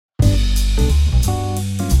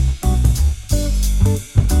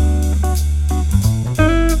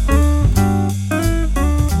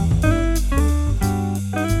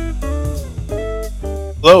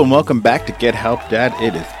Hello and welcome back to Get Help Dad.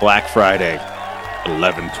 It is Black Friday,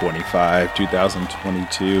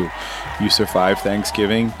 11/25/2022. You survived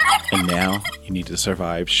Thanksgiving, and now you need to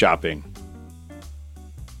survive shopping.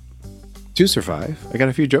 To survive, I got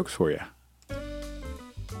a few jokes for you.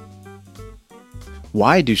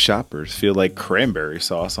 Why do shoppers feel like cranberry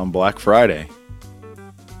sauce on Black Friday?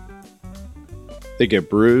 They get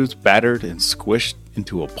bruised, battered, and squished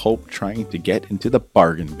into a pulp trying to get into the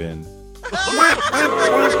bargain bin.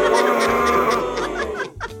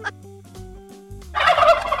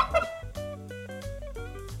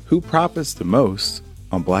 Who profits the most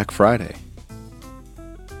on Black Friday?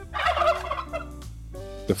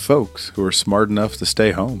 The folks who are smart enough to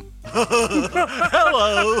stay home.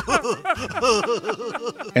 Hello.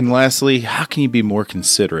 And lastly, how can you be more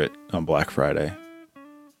considerate on Black Friday?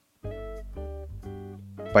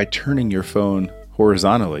 By turning your phone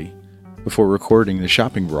horizontally before recording the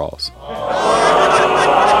shopping brawls.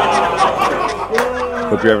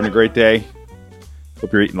 Hope you're having a great day.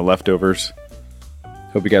 Hope you're eating the leftovers.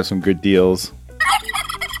 Hope you got some good deals.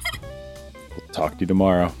 We'll talk to you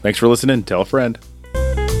tomorrow. Thanks for listening. Tell a friend.